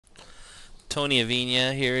Tony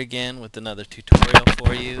Avina here again with another tutorial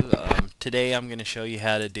for you. Today I'm going to show you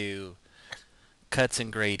how to do cuts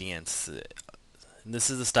and gradients. This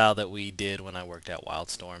is the style that we did when I worked at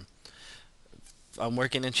Wildstorm. I'm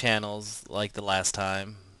working in channels like the last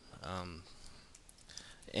time, um,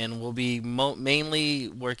 and we'll be mainly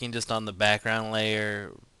working just on the background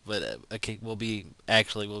layer, but okay, we'll be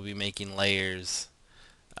making layers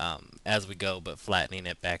as we go, but flattening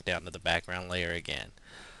it back down to the background layer again.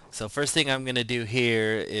 So first thing I'm going to do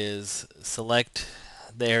here is select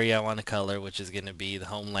the area I want to color, which is going to be the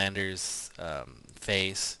Homelander's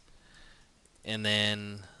face. And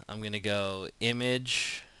then I'm going to go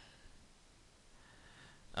Image,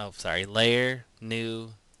 Layer, New,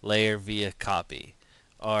 Layer via Copy,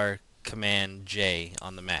 or Command J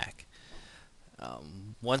on the Mac.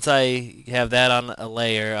 Once I have that on a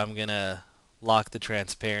layer, I'm going to lock the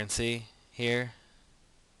transparency here.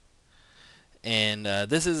 And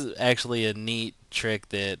this is actually a neat trick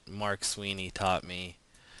that Mark Sweeney taught me.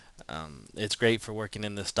 It's great for working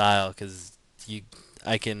in the style because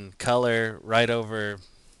I can color right over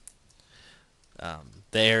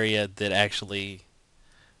the area that actually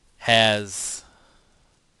has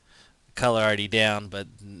color already down, but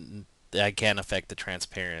I can't affect the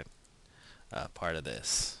transparent part of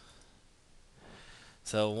this.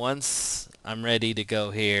 So once I'm ready to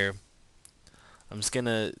go here, I'm just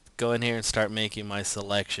gonna go in here and start making my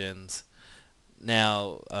selections.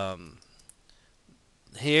 Now,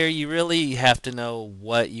 here you really have to know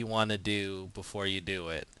what you want to do before you do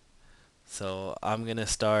it. So I'm going to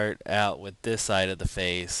start out with this side of the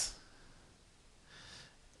face,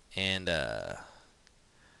 and I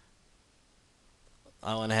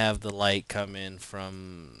want to have the light come in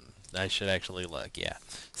from, I should actually look, yeah.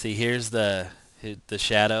 See, here's the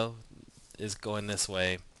shadow is going this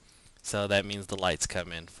way, so that means the lights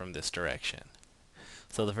come in from this direction.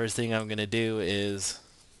 So the first thing I'm going to do is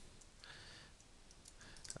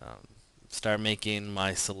um, start making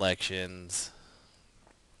my selections.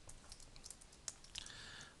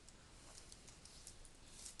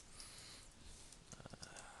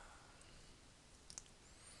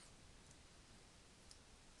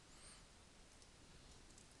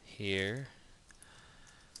 Here.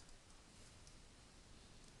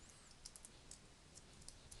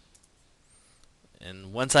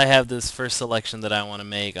 And once I have this first selection that I want to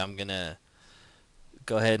make, I'm going to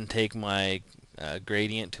go ahead and take my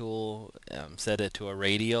gradient tool, set it to a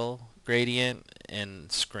radial gradient,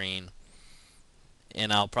 and screen.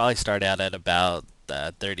 And I'll probably start out at about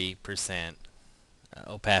 30%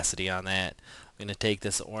 opacity on that. I'm going to take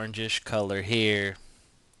this orangish color here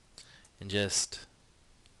and just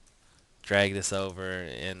drag this over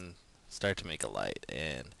and start to make a light.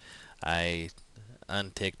 And I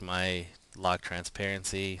unticked my lock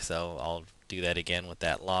transparency, so I'll do that again with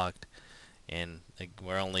that locked. And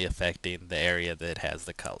we're only affecting the area that has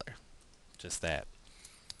the color. Just that.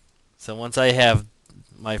 So once I have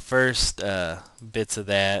my first bits of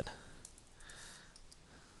that,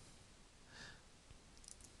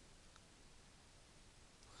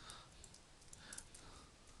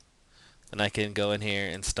 then I can go in here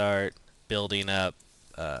and start building up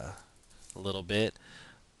a little bit.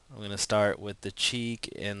 I'm going to start with the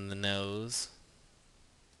cheek and the nose.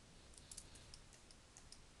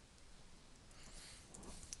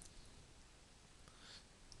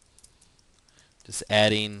 Just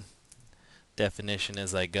adding definition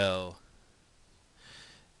as I go.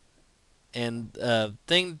 And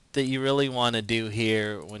thing that you really want to do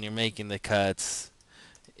here when you're making the cuts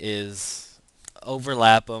is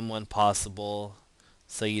overlap them when possible,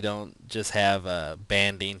 so you don't just have a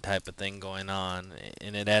banding type of thing going on,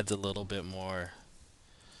 and it adds a little bit more,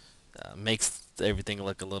 makes everything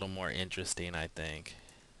look a little more interesting, I think.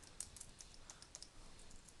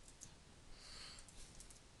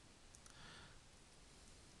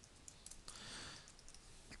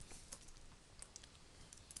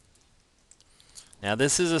 Now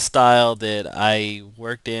this is a style that I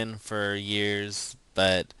worked in for years,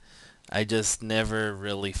 but I just never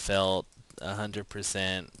really felt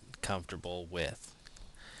 100% comfortable with.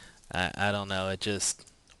 I don't know, it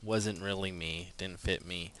just wasn't really me, didn't fit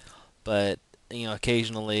me. But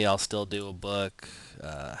occasionally I'll still do a book,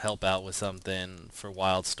 help out with something for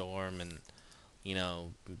Wildstorm, and you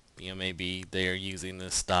know, maybe they're using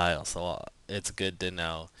this style, so it's good to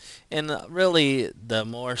know. And really, the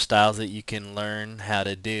more styles that you can learn how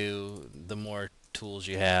to do, the more tools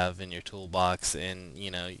you have in your toolbox, and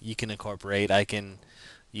you can incorporate. I can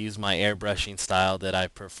use my airbrushing style that I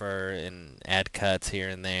prefer and add cuts here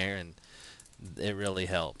and there, and it really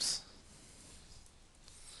helps.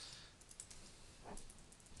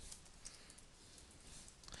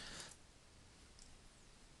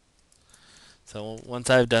 So once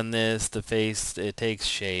I've done this, the face it takes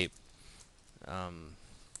shape. Um,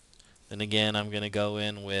 then again, I'm gonna go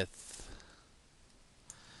in with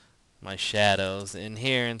my shadows. In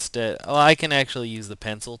here instead, oh, I can actually use the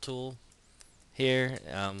pencil tool here.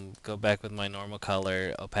 Go back with my normal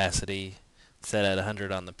color, opacity, set at 100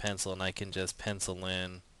 on the pencil, and I can just pencil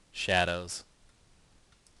in shadows.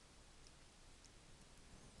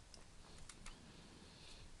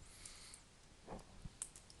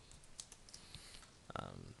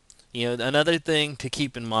 Um, another thing to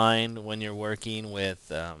keep in mind when you're working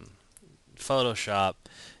with Photoshop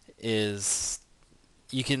is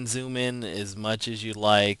you can zoom in as much as you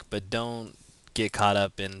like, but don't get caught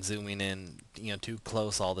up in zooming in, too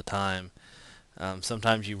close all the time.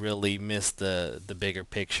 Sometimes you really miss the bigger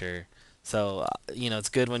picture. So, it's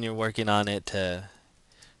good when you're working on it to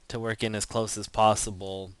work in as close as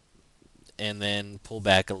possible, and then pull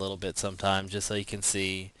back a little bit sometimes, just so you can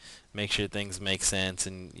see, make sure things make sense,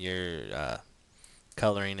 and your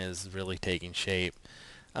coloring is really taking shape.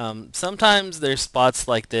 Sometimes there's spots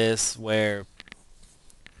like this where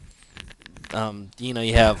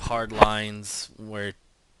you have hard lines where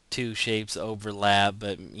two shapes overlap,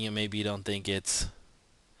 but maybe you don't think it's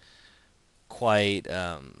quite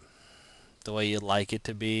the way you'd like it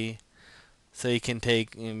to be. So you can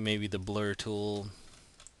take maybe the blur tool,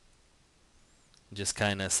 just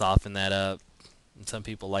kind of soften that up. And some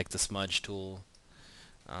people like the smudge tool.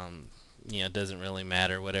 Um, it doesn't really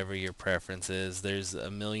matter, whatever your preference is. There's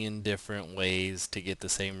a million different ways to get the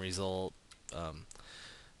same result. Um,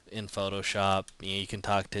 in Photoshop, you can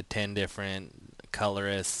talk to 10 different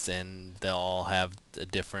colorists and they'll all have a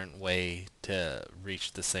different way to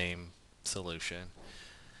reach the same solution.